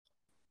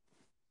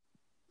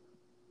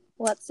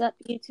What's up,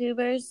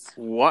 YouTubers?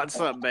 What's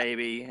up,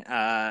 baby?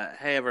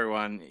 Hey,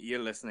 everyone. You're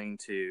listening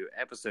to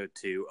episode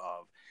 2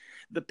 of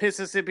the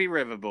Mississippi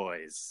River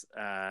Boys.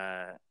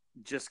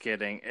 Just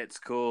kidding. It's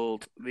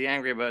called The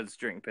Angry Birds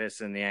Drink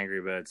Piss in the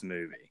Angry Birds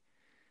Movie.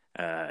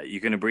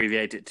 You can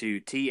abbreviate it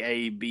to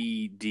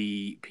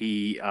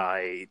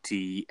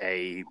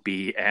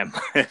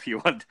TABDPITABM if you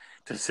want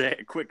to say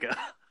it quicker.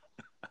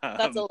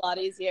 That's a lot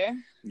easier.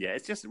 Yeah,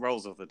 it just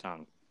rolls off the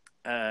tongue.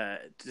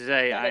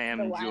 Today I am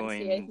the YMCA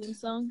joined... theme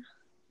song.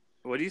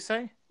 What do you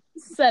say?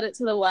 Set it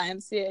to the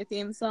YMCA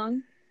theme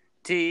song.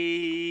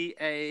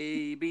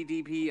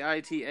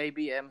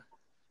 TABDPITABM.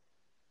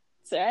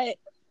 That's right.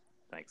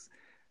 Thanks.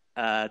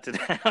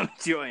 Today I'm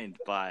joined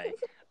by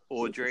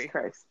Audrey. Jesus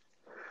Christ.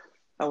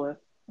 Hello.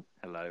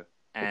 Hello.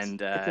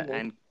 And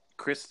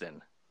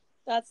Christin.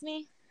 That's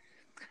me.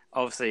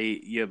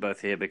 Obviously, you're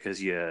both here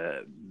because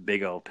you're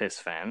big old piss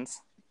fans.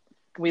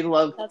 We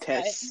love That's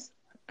piss.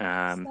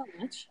 Right. So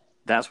much.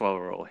 That's why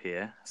we're all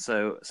here.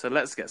 So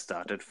let's get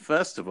started.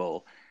 First of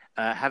all,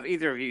 have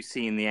either of you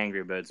seen the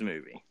Angry Birds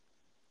movie?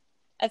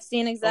 I've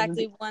seen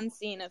exactly one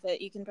scene of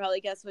it. You can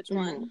probably guess which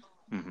one.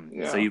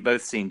 Mm-hmm. Yeah. So you've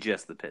both seen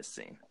just the piss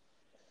scene.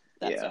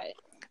 That's right.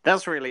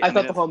 That's really... I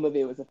thought the whole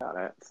movie was about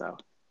it, so...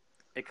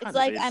 It's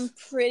like I'm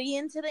pretty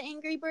into the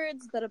Angry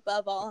Birds, but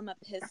above all, I'm a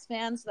piss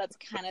fan, so that's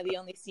kind of the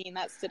only scene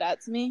that stood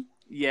out to me.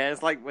 Yeah,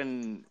 it's like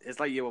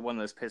you were one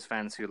of those piss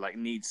fans who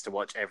needs to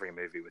watch every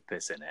movie with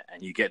piss in it,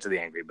 and you get to the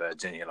Angry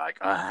Birds and you're like,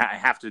 I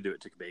have to do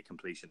it to be a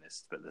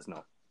completionist, but there's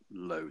not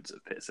loads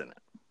of piss in it.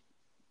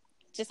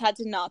 Just had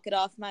to knock it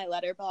off my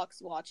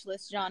Letterboxd watch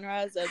list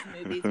genres of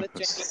movies with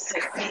drinking piss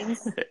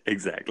scenes.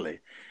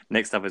 Exactly.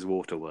 Next up is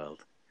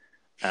Waterworld.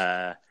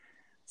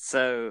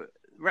 So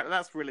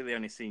that's really the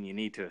only scene you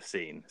need to have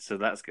seen, so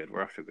that's good.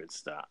 We're off to a good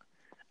start.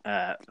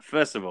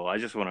 First of all, I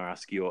just want to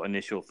ask your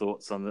initial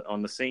thoughts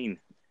on the scene.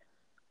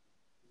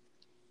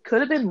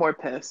 Could have been more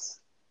piss.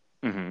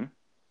 Mm-hmm.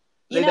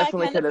 I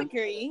kind of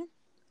agree.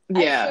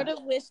 Yeah. I sort of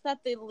wish that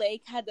the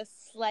lake had a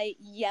slight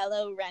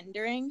yellow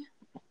rendering.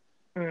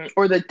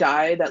 Or the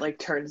dye that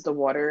turns the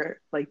water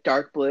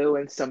dark blue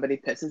and somebody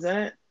pisses in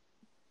it.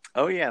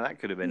 Oh yeah, that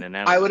could have been an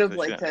element. I would have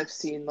liked to have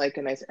seen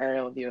a nice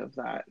aerial view of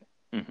that.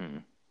 Mm-hmm.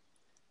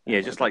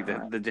 Yeah, just like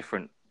the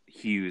different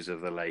hues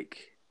of the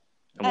lake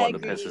and what the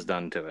piss has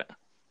done to it.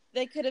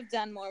 They could have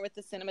done more with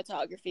the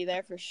cinematography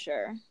there for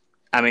sure.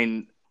 I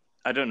mean,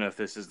 I don't know if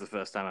this is the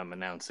first time I'm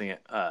announcing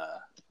it,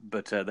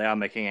 but they are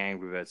making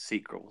Angry Birds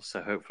sequels,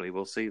 so hopefully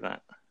we'll see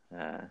that.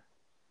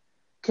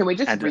 Can we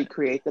just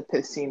recreate the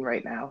piss scene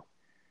right now?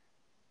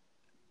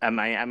 I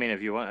mean,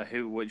 if you want,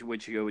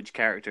 which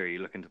character are you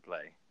looking to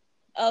play?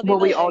 Well,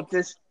 we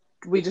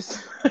just.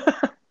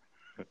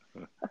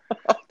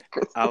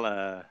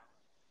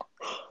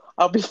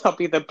 I'll be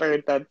the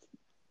bird that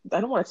I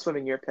don't want to swim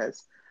in your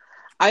piss.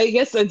 I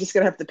guess I'm just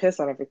gonna have to piss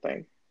on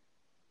everything.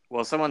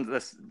 Well,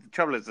 the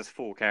trouble is there's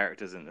 4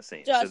 characters in the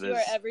scene. Josh, so you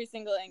are every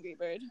single Angry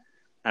Bird.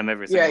 I'm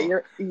every single. Yeah,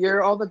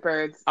 you're all the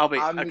birds.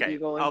 I'm the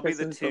eagle, and I'll be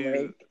the Kristen's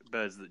 2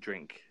 birds that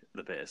drink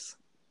the piss.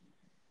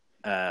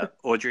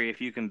 Audrey,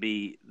 if you can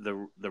be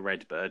the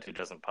red bird who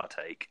doesn't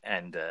partake,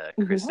 and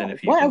Christin,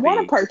 if you can I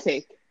want to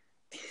partake.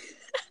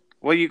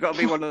 Well, you've got to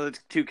be one of the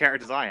 2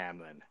 characters I am,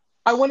 then.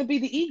 I want to be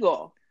the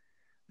eagle.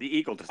 The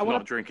eagle does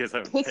not drink his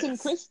own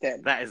piss.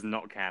 Kristen. That is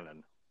not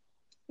canon.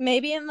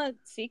 Maybe in the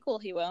sequel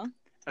he will.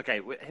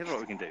 Okay, here's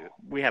what we can do.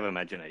 We have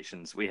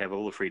imaginations. We have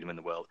all the freedom in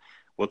the world.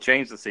 We'll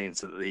change the scene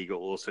so that the eagle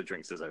also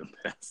drinks his own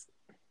piss.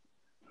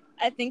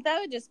 I think that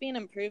would just be an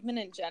improvement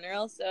in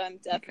general, so I'm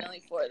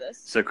definitely for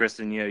this. So,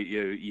 Kristen,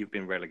 you've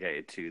been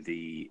relegated to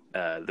the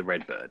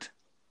red bird.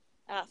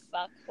 Ah,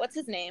 fuck. What's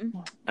his name?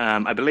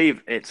 I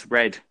believe it's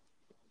Red.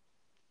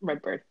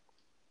 Red bird.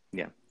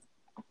 Yeah.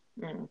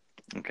 Mm.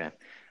 Okay.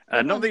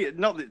 Not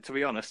that, to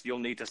be honest, you'll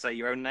need to say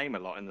your own name a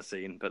lot in the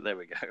scene, but there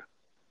we go.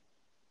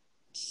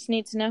 Just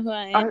need to know who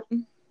I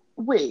am.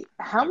 Wait,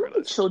 how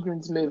many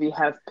children's movies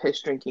have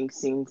piss drinking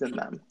scenes in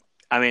them?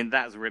 I mean,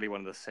 that's really one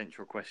of the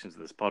central questions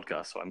of this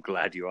podcast, so I'm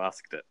glad you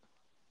asked it.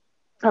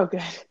 Oh,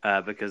 good.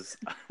 Because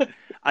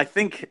I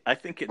think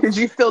it's... Because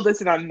you filled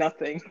this in on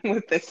nothing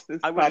with this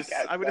podcast.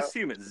 I would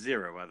assume it's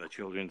 0 other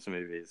children's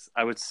movies.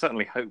 I would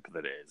certainly hope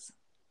that it is.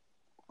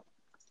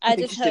 I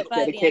just hope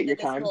by the end of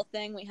this whole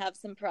thing we have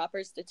some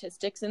proper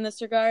statistics in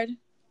this regard.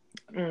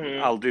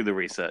 I'll do the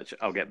research.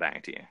 I'll get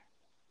back to you.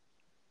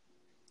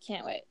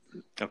 Can't wait.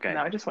 Okay.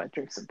 No, I just want to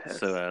drink some piss.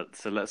 So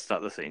let's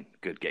start the scene.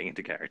 Good, getting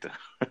into character.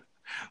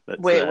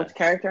 Wait, which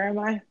character am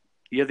I?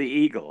 You're the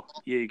eagle.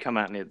 You come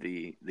out near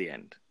the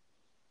end.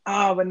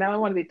 Oh, but now I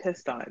want to be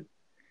pissed on.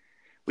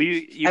 Well,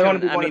 I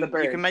want to be one of the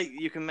birds.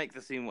 You can make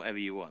the scene whatever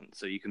you want,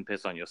 so you can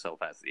piss on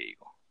yourself as the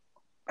eagle.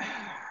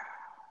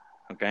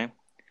 Okay.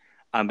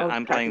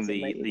 I'm playing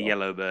the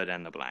yellow bird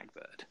and the black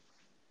bird.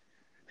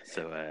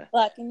 So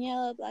black and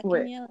yellow,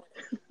 and yellow.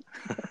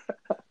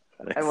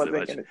 I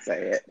wasn't going to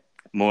say it.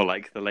 More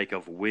like the lake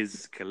of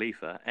Wiz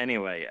Khalifa.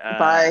 Anyway.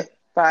 Bye.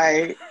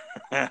 Sorry,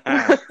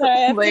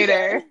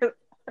 later.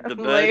 The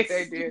birds,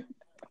 later, dude.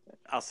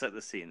 I'll set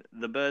the scene.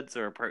 The birds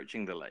are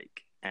approaching the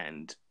lake,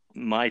 and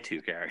my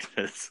two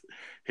characters,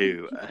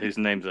 whose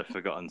names I've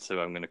forgotten, so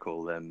I'm going to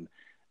call them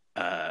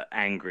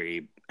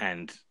Angry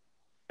and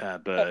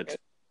Bird,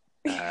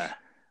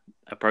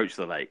 approach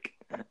the lake,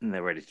 and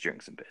they're ready to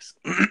drink some piss.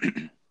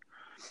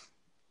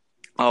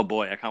 Oh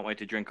boy, I can't wait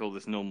to drink all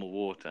this normal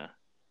water.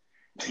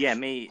 Yeah,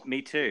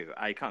 me too.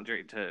 I can't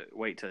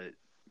wait to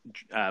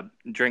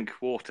drink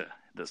water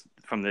that's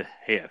from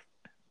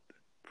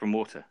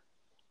water.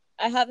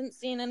 I haven't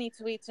seen any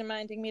tweets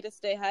reminding me to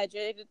stay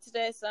hydrated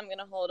today, so I'm going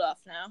to hold off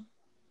now.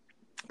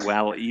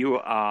 Well, you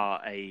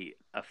are a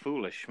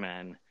foolish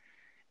man.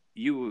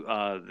 You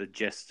are the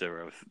jester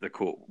of the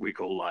court we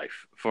call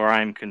life, for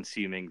I'm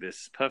consuming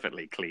this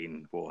perfectly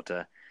clean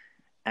water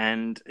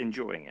and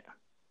enjoying it.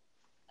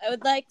 I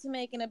would like to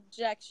make an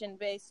objection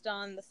based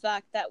on the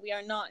fact that we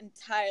are not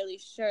entirely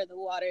sure the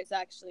water is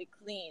actually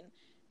clean,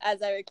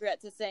 as I regret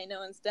to say no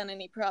one's done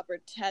any proper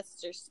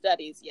tests or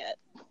studies yet.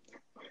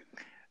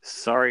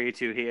 Sorry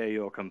to hear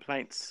your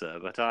complaints, sir,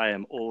 but I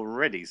am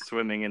already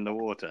swimming in the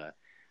water.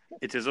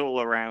 It is all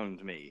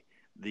around me.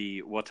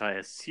 What I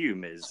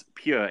assume is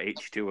pure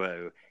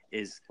H2O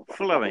is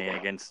flowing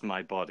against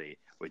my body,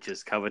 which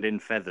is covered in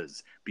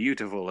feathers,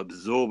 beautiful,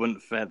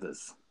 absorbent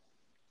feathers.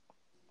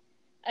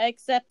 I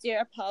accept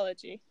your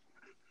apology.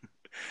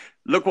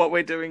 Look what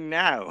we're doing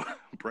now,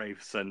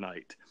 brave Sir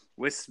Knight.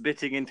 We're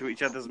spitting into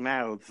each other's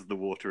mouths the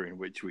water in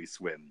which we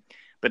swim.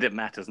 But it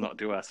matters not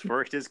to us,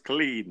 for it is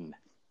clean.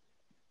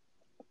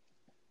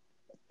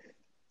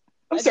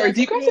 I'm sorry,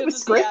 do you guys have a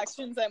script? The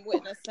actions I'm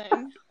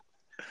witnessing.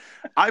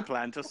 I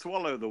plan to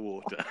swallow the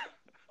water.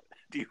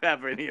 Do you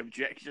have any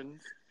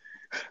objections?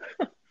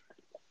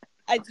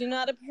 I do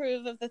not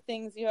approve of the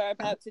things you are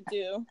about to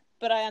do,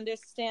 but I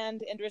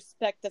understand and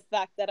respect the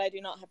fact that I do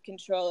not have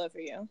control over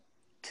you.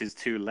 'Tis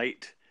too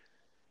late,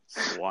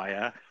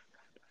 squire.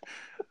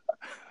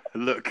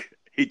 Look,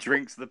 he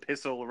drinks the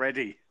piss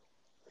already.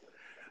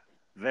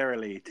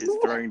 Verily, 'tis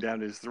throwing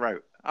down his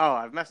throat. Oh,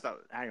 I've messed up.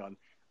 Hang on.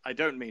 I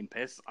don't mean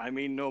piss, I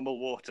mean normal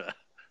water.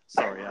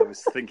 Sorry, I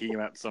was thinking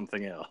about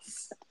something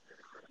else.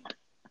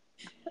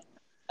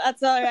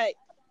 That's all right.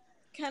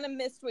 Kind of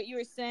missed what you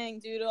were saying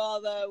due to all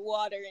the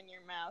water in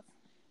your mouth.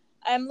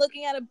 I'm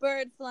looking at a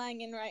bird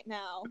flying in right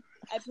now.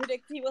 I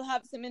predict he will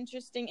have some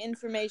interesting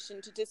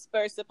information to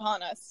disperse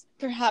upon us,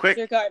 perhaps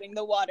regarding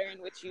the water in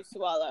which you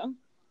swallow.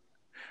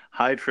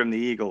 Hide from the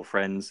eagle,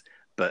 friends,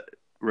 but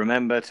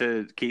remember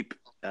to keep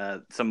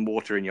some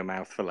water in your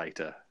mouth for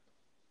later.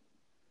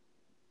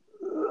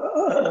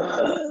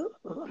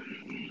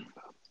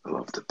 I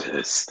love the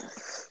piss.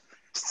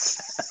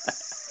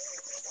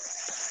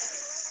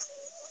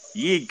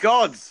 Ye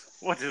gods!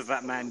 What is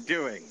that man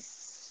doing?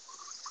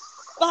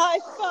 By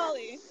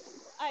folly!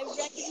 I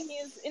reckon he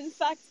is in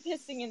fact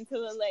pissing into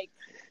the lake,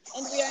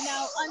 and we are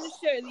now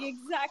unsure the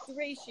exact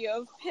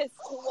ratio of piss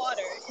to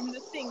water in the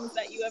things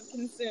that you have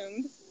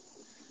consumed.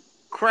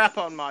 Crap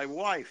on my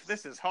wife!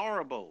 This is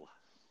horrible!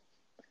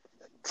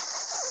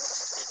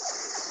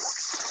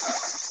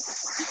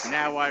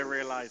 Now I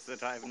realize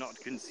that I have not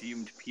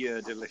consumed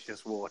pure,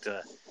 delicious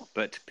water,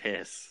 but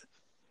piss.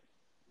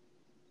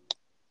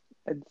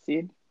 And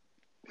see?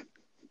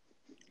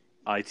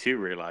 I too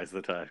realize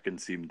that I have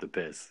consumed the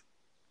piss.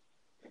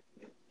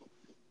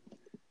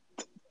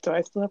 Do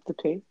I still have to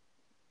pee?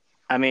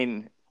 I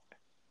mean,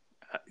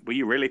 were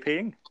you really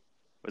peeing?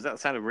 Was that the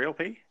sound of real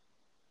pee?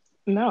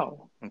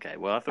 No. Okay,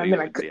 well, I thought you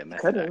would be a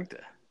method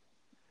actor.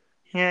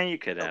 Yeah, you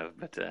could have,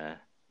 but,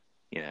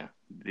 you know,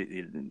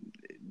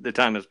 the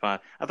time has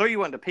passed. I thought you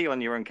wanted to pee on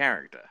your own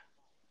character.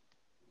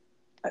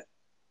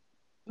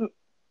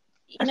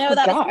 No,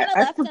 that was kind of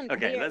left unclear.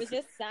 Okay, it was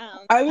just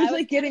sound. I was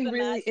like getting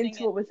really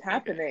into what was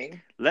happening.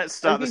 Okay. Let's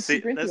start the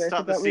scene. Let's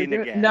start the scene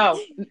again. No.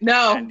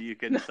 And you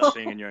can start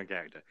being in your own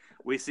character.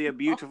 We see a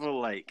beautiful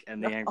lake,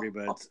 and the Angry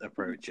Birds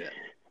approach it.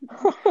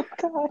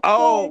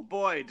 Oh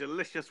boy,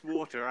 delicious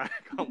water! I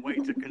can't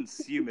wait to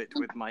consume it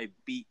with my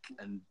beak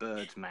and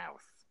bird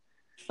mouth.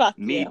 Fuck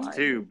Me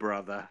too,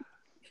 brother.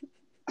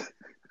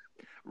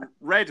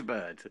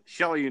 Redbird,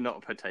 shall you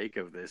not partake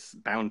of this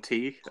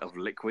bounty of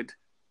liquid?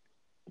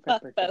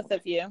 Fuck both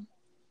of you.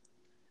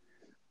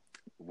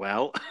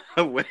 Well,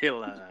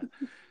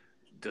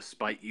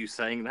 despite you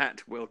saying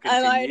that, we'll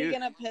continue. I'm already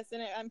gonna piss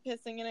in it. I'm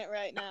pissing in it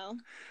right now.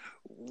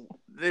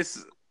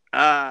 This,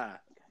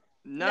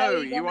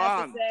 no, you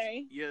aren't.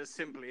 You're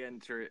simply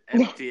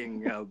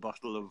emptying a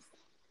bottle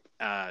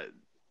of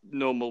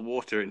normal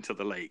water into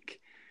the lake.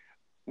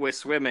 We're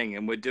swimming,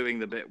 and we're doing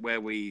the bit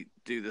where we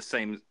do the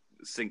same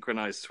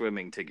synchronized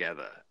swimming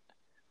together.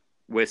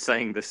 We're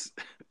saying this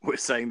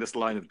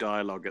line of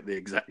dialogue at the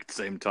exact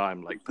same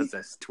time, like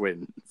possessed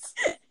twins.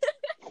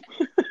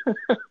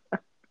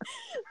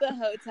 The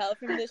hotel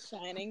from The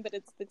Shining, but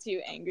it's the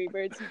two Angry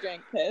Birds who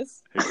drank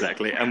piss.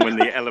 Exactly, and when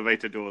the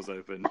elevator doors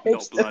open,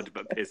 not blood,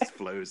 but piss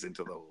flows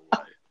into the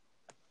hallway.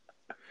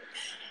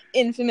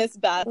 Infamous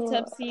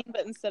bathtub scene,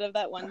 but instead of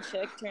that one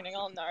chick turning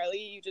all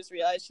gnarly, you just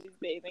realize she's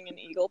bathing in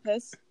eagle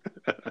piss.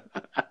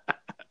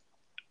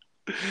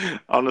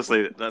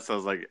 Honestly, that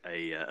sounds like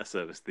a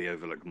service the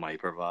Overlook might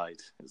provide.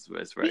 It's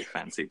a very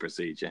fancy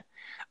procedure.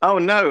 Oh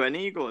no, an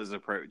eagle is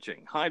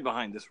approaching. Hide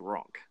behind this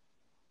rock.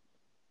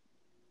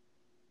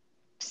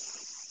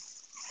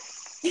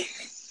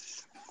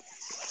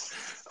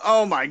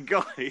 Oh my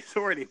god, he's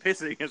already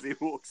pissing as he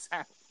walks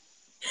out.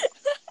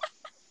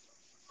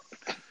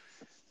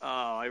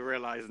 Oh, I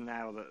realise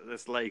now that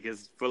this lake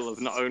is full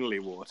of not only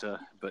water,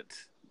 but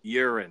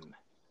urine.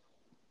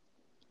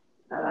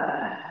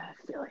 I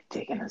feel like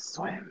taking a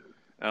swim.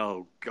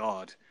 Oh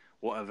god,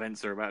 what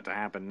events are about to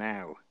happen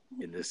now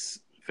in this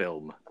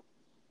film?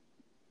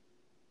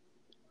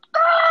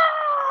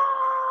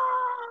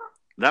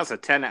 That's a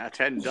 10 out of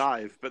 10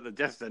 dive, but the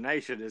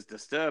destination is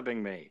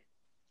disturbing me.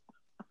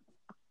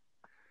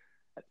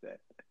 That's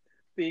it.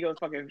 The eagles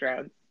fucking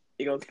drowned.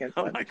 Eagles can't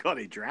swim. Oh my god,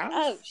 he drowns?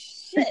 Oh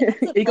shit!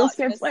 Eagles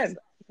can't swim.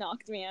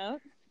 Knocked me out.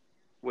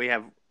 We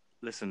have...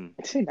 Listen,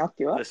 She knocked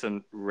you up.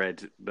 listen,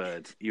 Red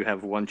Bird. You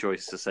have one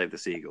choice to save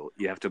this eagle.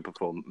 You have to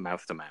perform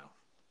mouth to mouth.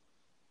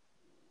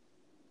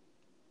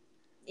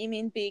 You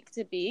mean beak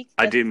to beak?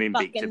 I That's do mean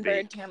beak to fucking beak.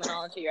 bird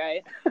terminology,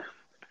 right?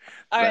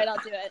 All right, I'll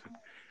do it.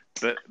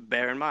 But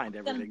bear in mind,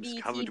 Some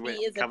everything's covered BTB with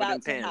is covered in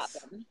about to piss.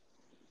 happen.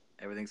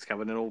 Everything's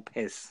covered in all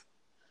piss.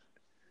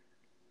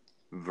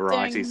 During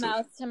Varieties of...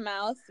 mouth to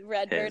mouth,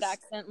 Redbird piss.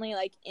 accidentally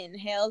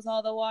inhales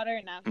all the water,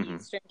 and now he's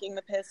Mhm. drinking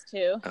the piss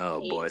too.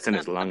 Oh Hate boy, it's in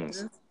his when that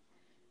lungs. happens.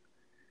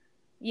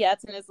 Yeah,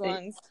 it's in his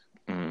lungs.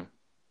 Mhm.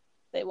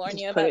 They warn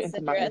Just you put about it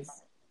into mine.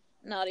 cigarettes,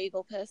 not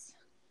eagle piss.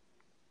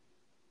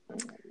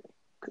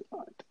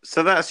 God.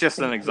 So that's just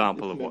an I hate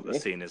example this of what the movie.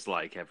 scene is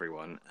like,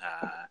 everyone.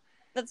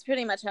 That's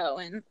pretty much how it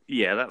went.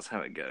 Yeah, that's how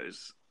it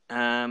goes.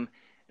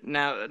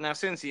 Now,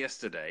 since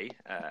yesterday,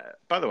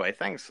 by the way,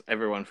 thanks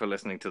everyone for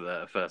listening to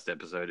the first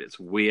episode. It's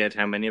weird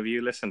how many of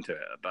you listen to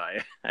it,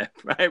 but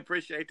I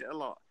appreciate it a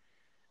lot.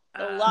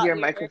 A lot. Your weirder if you're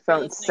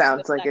microphone listening to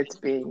sounds the like it's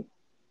second. being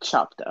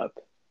chopped up.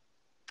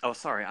 Oh,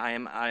 sorry, I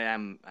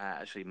am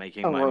actually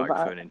making A my robot.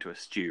 microphone into a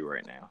stew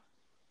right now.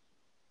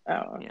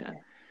 Oh, okay.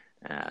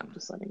 Yeah,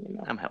 Just letting you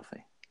know. I'm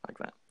healthy like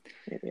that.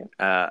 Idiot.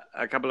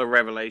 A couple of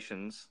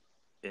revelations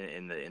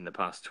in the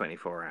past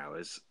 24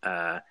 hours.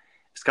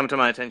 It's come to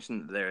my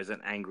attention that there is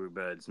an Angry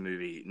Birds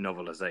movie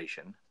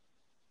novelization.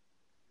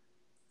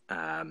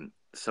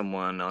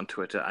 Someone on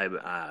Twitter,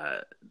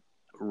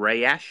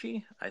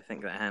 Rayashi, I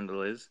think that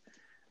handle is,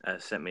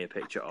 sent me a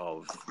picture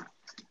of.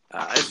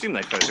 I assume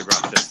they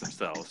photographed this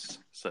themselves,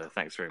 so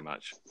thanks very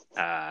much.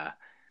 But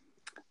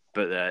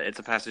it's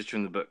a passage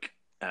from the book.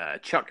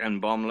 Chuck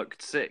and Bomb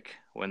looked sick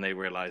when they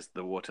realized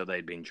the water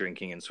they'd been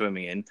drinking and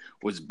swimming in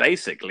was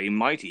basically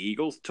Mighty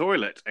Eagle's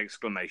toilet! !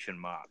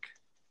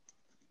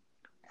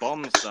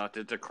 Bomb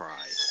started to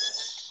cry,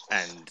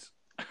 and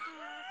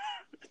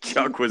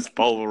Chuck was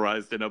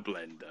pulverized in a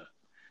blender.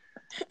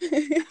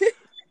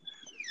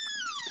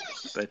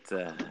 But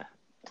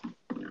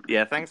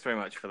yeah, thanks very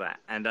much for that.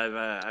 And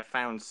I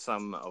found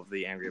some of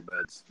the Angry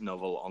Birds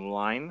novel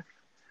online.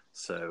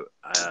 So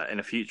in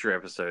a future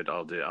episode,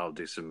 I'll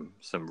do some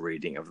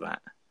reading of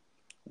that.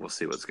 We'll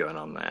see what's going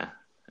on there.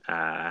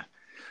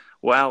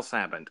 What else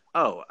happened?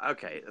 Oh,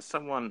 okay.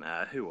 Someone,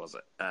 who was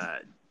it?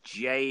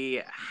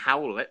 Jay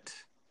Howlett.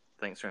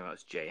 Thanks very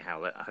much, Jay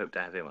Howlett. I hope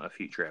to have him on a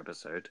future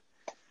episode.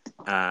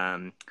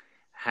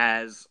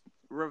 Has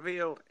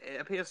revealed. It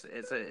appears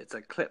it's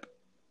a clip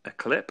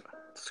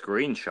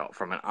screenshot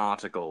from an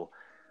article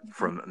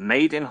from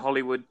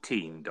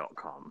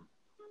madeinhollywoodteen.com.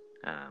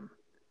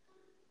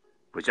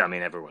 Which, I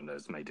mean, everyone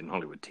knows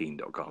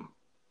madeinhollywoodteen.com.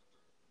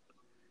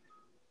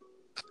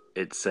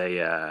 It's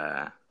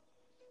a...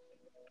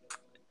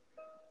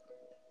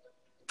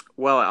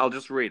 Well, I'll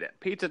just read it.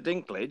 Peter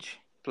Dinklage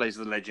plays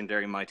the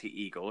legendary Mighty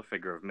Eagle, a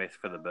figure of myth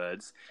for the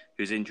birds,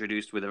 who's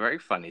introduced with a very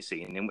funny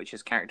scene in which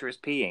his character is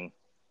peeing.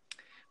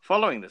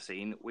 Following the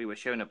scene, we were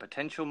shown a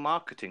potential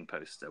marketing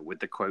poster with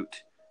the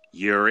quote,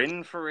 "You're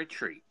in for a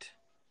treat."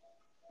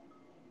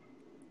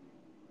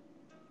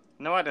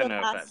 No, I don't know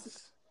if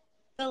that's...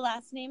 The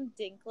last name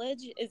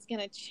Dinklage is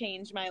going to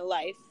change my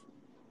life.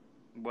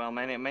 Well,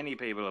 many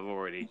people have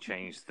already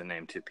changed the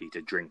name to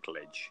Peter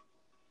Dinklage.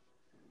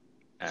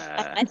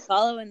 I'd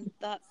follow in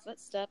that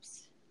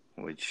footsteps.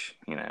 Which,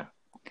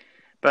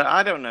 But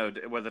I don't know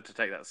whether to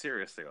take that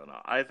seriously or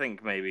not. I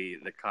think maybe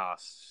the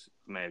cast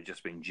may have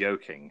just been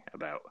joking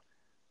about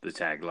the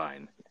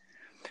tagline.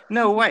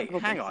 No, wait,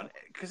 hang on.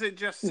 Because it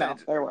just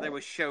said they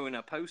were shown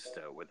a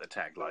poster with the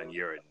tagline,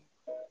 "You're in."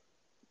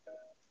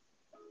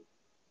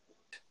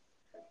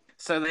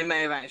 So they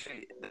may have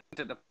actually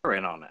did a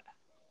print on it.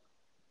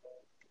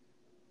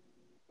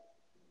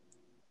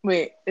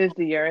 Wait, is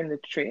the urine the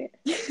treat?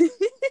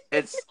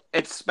 It's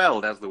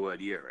spelled as the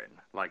word urine.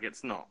 Like,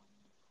 it's not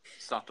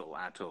subtle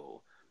at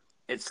all.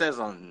 It says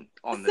on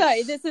this.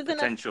 Sorry, this is an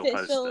potential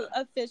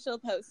official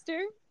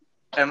poster.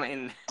 I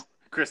mean,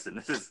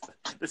 Christin, this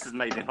is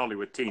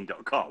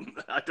madeinhollywoodteen.com.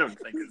 I don't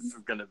think this is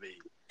going to be.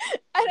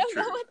 I don't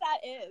true. know what that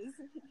is.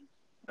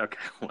 Okay,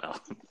 well,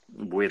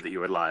 weird that you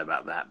would lie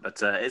about that,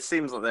 but it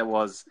seems like there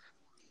was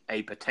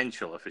a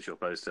potential official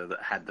poster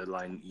that had the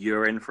line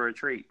 "You're in for a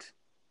treat."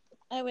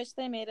 I wish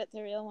they made it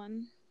the real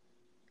one.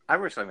 I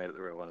wish they made it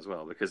the real one as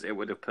well, because it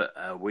would have put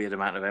a weird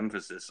amount of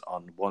emphasis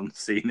on one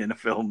scene in a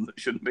film that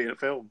shouldn't be in a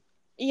film.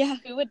 Yeah,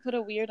 who would put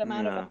a weird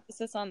amount of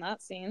emphasis on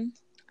that scene?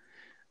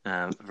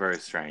 Very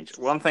strange.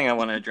 One thing I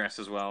want to address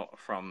as well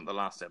from the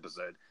last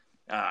episode,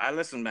 I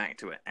listened back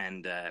to it,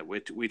 and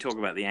we talk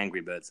about the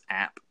Angry Birds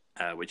app,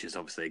 which is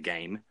obviously a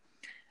game,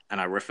 and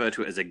I refer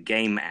to it as a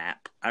game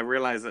app. I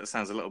realize that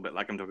sounds a little bit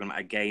like I'm talking about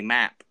a gay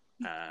map,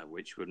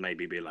 which would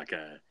maybe be like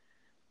a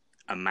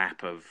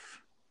map of,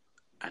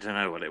 I don't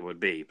know what it would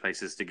be,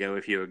 places to go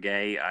if you were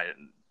gay.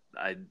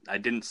 I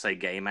didn't say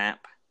gay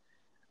map,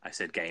 I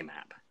said gay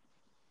map.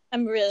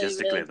 I'm really, just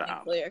to really clear that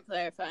up. you're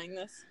clarifying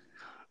this.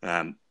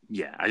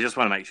 Yeah, I just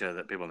want to make sure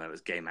that people know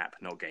it's gay map,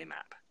 not gay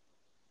map.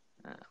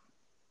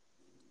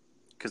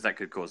 Because that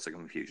could cause some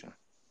confusion.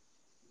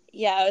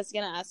 Yeah, I was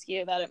going to ask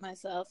you about it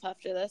myself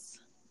after this.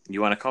 You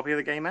want a copy of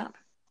the gay map?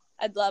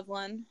 I'd love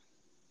one.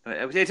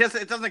 It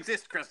doesn't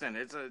exist, Christin.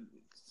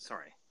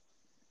 Sorry.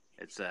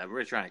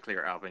 We're trying to clear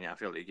it up, and I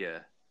feel like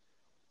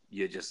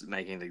you're just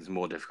making things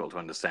more difficult to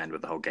understand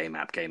with the whole gay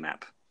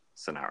map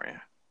scenario.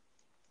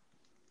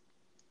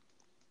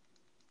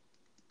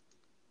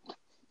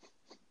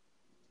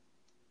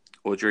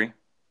 Audrey?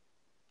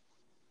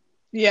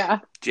 Yeah.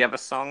 Do you have a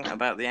song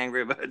about the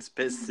Angry Birds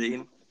piss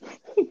scene?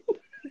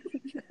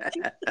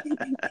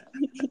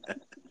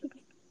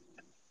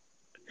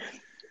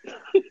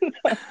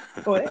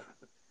 What?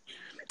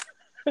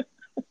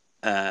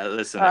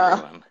 Listen,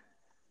 everyone.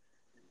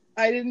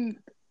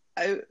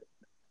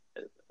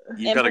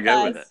 You gotta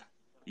go with it.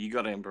 You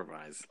gotta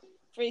improvise.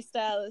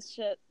 Freestyle is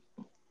shit.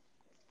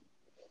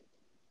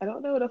 I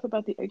don't know enough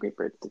about the Angry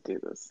Birds to do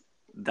this.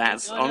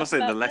 That's honestly,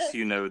 the less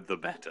you know, the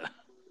better.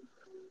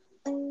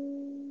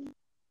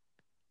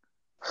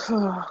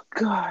 Oh,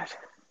 God.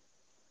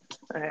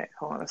 Alright,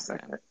 hold on a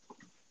second.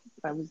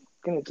 I was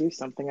gonna do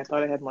something. I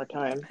thought I had more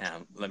time. Yeah,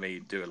 let me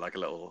do like a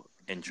little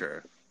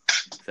intro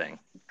thing.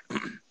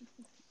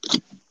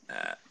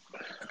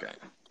 Okay.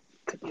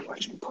 Could be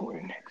watching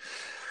porn.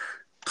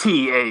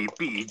 T-A-B-D-I-P.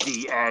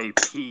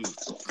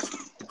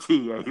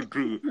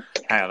 T-A-B.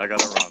 Hang on, I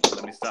got it wrong.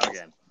 Let me start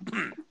again.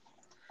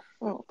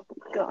 Oh,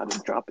 God,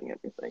 I'm dropping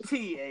everything.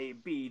 T-A-B-D-P-A-T-A-B-M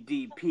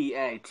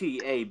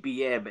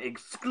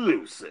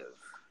exclusive.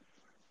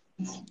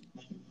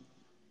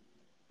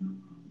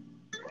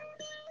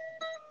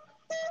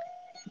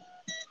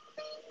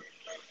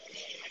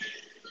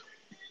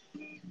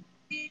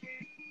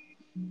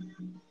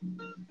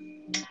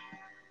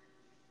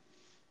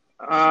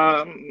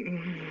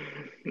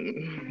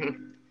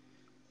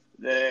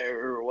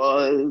 There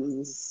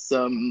was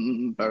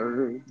some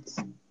birds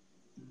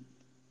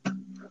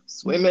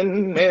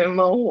swimming in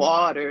the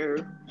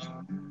water.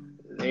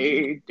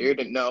 They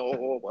didn't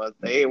know what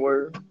they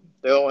were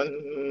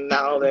doing.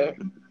 Now they're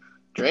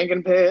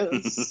drinking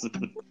piss,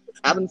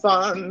 having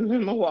fun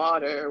in the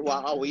water,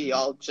 while we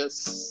all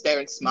just stare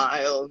and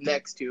smile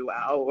next to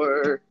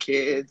our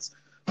kids.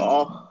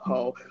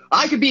 Oh,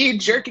 I could be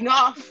jerking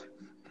off,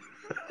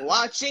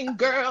 watching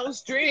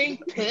girls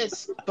drink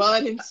piss,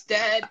 but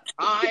instead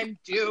I'm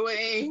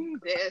doing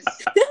this.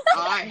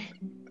 I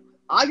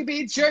could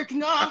be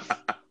jerking off,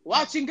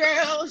 watching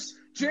girls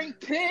drink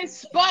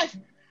piss, but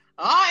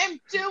I'm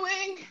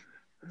doing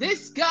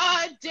this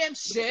goddamn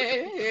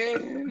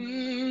shit.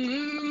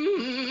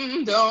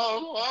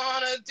 Don't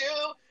wanna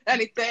do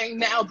anything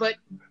now but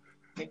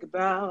think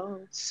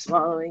about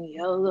swallowing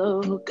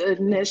yellow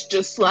goodness,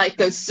 just like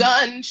the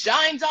sun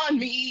shines on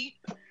me,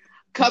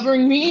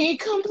 covering me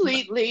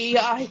completely.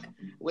 I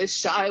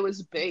wish I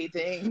was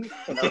bathing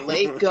in a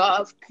lake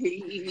of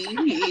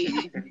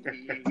pee.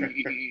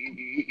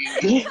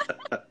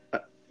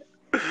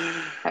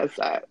 How's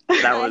that?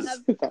 That was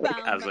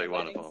absolutely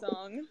wonderful.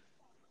 Song.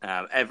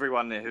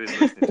 Everyone who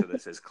is listening to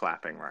this is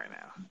clapping right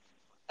now.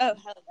 Oh,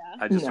 hell yeah.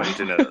 I just want you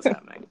to know that's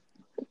happening.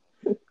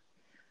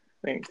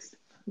 Thanks.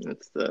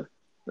 That's the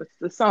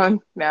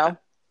song now,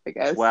 I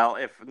guess. Well,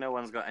 if no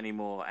one's got any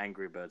more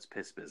Angry Birds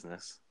piss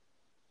business,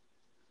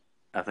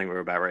 I think we're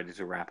about ready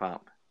to wrap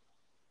up.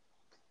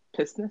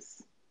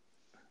 Pissness?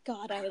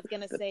 God, I was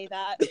going to say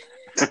that.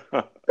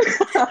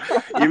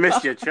 You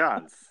missed your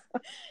chance.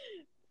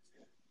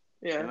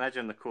 Yeah.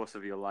 Imagine the course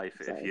of your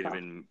life if you'd have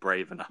been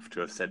brave enough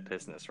to have said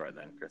business right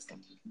then,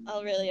 Christin.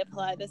 I'll really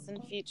apply this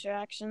in future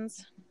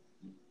actions.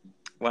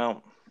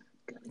 Well,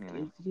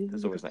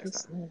 there's always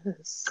next time.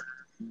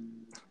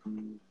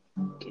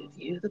 Give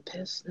you the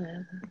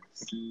pissness.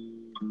 Do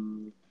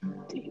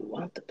you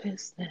want the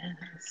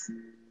pissness?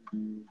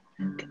 I'm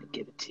gonna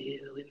give it to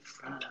you in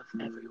front of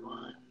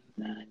everyone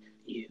that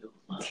you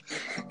love.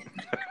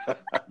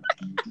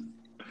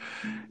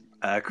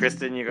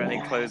 Christin, you got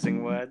any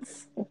closing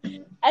words?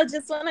 I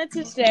just wanted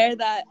to share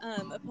that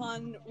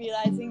upon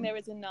realizing there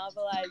was a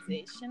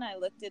novelization, I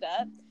looked it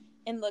up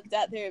and looked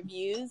at the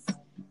reviews.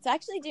 It's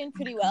actually doing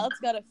pretty well. It's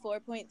got a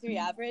 4.3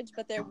 average,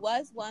 but there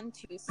was one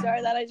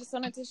 2-star that I just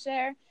wanted to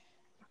share.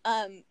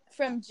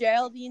 From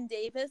Geraldine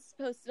Davis,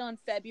 posted on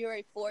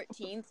February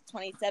 14th,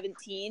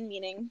 2017,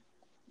 meaning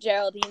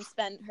Geraldine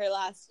spent her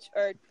last,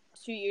 or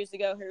 2 years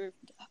ago, her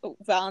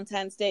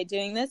Valentine's Day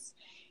doing this.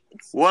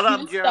 It's What 2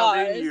 up,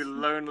 Geraldine, stars. you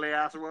lonely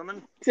ass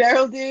woman?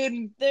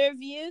 Geraldine. The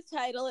review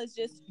title is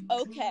just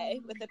okay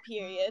with a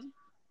period.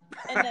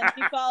 And then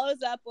she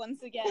follows up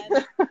once again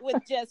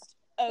with just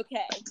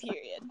okay,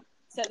 period.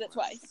 Says it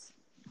twice.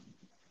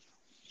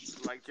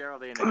 Like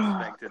Geraldine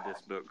expected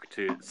this book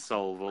to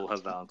solve all her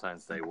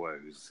Valentine's Day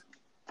woes.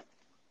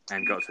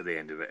 And got to the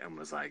end of it and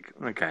was like,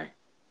 okay.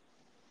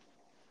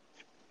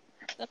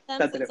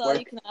 Sometimes that's all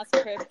you can ask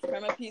for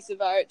from a piece of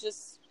art.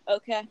 Just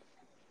okay.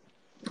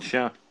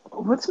 Sure.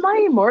 What's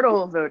My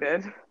Immortal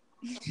voted?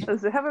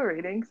 Does it have a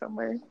rating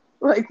somewhere?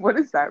 Like, what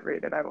is that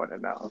rated? I want to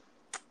know.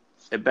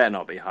 It better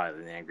not be higher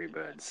than the Angry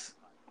Birds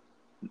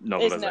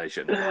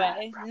novelization. There's no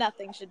way.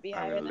 Nothing should be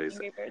I'm higher gonna than lose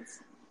Angry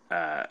Birds.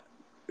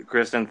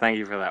 Christin, thank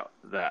you for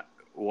that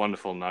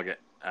wonderful nugget.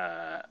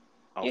 Of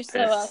You're piss. so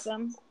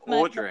welcome. My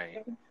Audrey,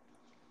 pleasure.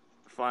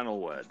 final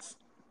words.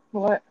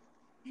 What?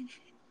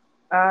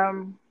 I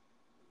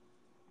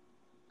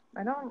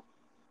don't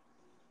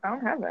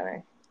have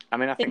any. I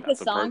mean, I think The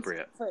that's song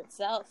appropriate. for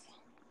itself.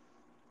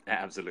 Yeah,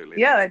 absolutely.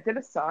 Yeah, I did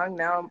a song.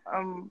 Now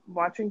I'm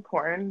watching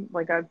porn.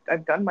 Like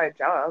I've done my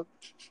job.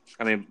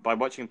 I mean, by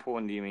watching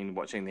porn, do you mean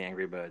watching the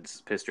Angry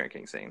Birds piss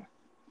drinking scene?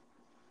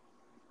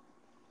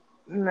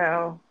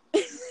 No.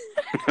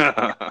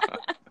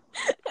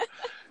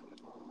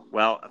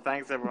 Well,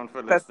 thanks everyone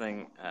for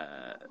listening.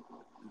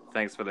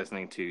 Thanks for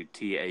listening to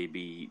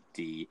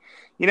TABD.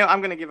 You know,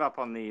 I'm going to give up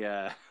on the.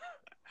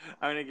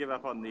 I'm going to give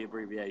up on the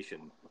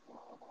abbreviation.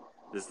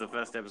 This is the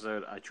first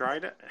episode I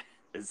tried it.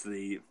 It's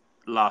the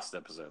last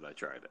episode I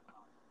tried it.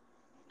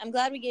 I'm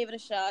glad we gave it a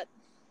shot.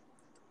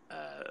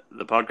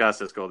 The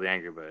podcast is called The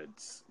Angry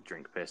Birds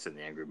Drink Piss in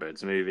the Angry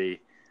Birds Movie.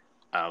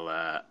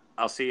 I'll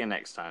see you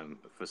next time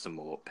for some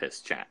more piss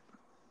chat.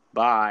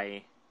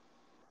 Bye.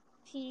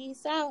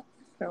 Peace out.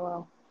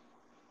 Farewell.